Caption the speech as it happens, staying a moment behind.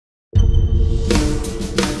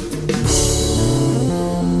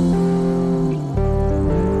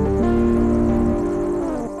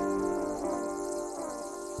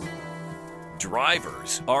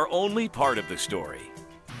Drivers are only part of the story.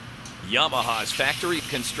 Yamaha's factory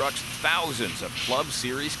constructs thousands of Club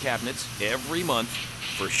Series cabinets every month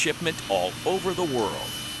for shipment all over the world.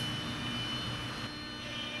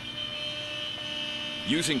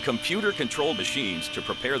 Using computer-controlled machines to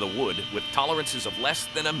prepare the wood with tolerances of less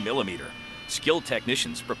than a millimeter, skilled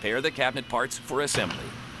technicians prepare the cabinet parts for assembly.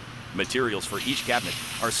 Materials for each cabinet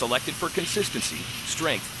are selected for consistency,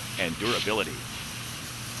 strength, and durability.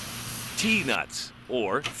 T-nuts,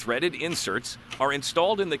 or threaded inserts, are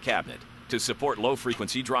installed in the cabinet to support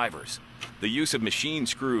low-frequency drivers. The use of machine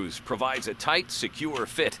screws provides a tight, secure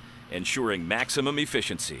fit, ensuring maximum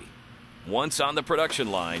efficiency. Once on the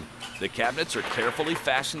production line, the cabinets are carefully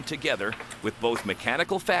fastened together with both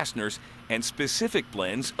mechanical fasteners and specific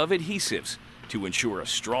blends of adhesives to ensure a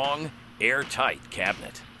strong, airtight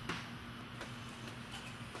cabinet.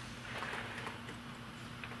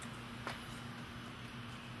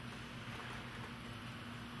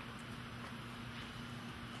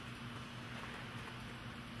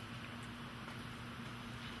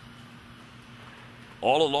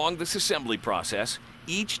 All along this assembly process,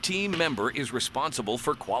 each team member is responsible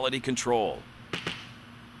for quality control.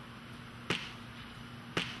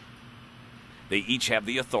 They each have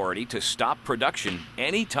the authority to stop production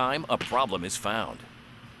anytime a problem is found.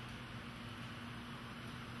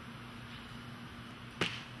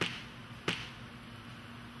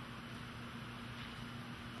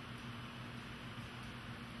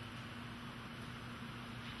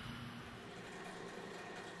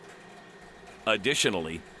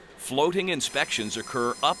 Additionally, floating inspections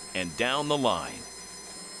occur up and down the line.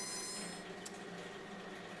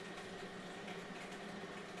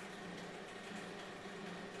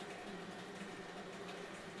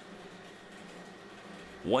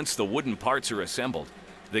 Once the wooden parts are assembled,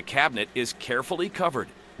 the cabinet is carefully covered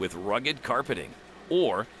with rugged carpeting,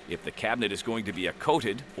 or if the cabinet is going to be a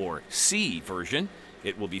coated or C version,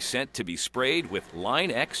 it will be sent to be sprayed with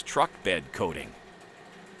Line X truck bed coating.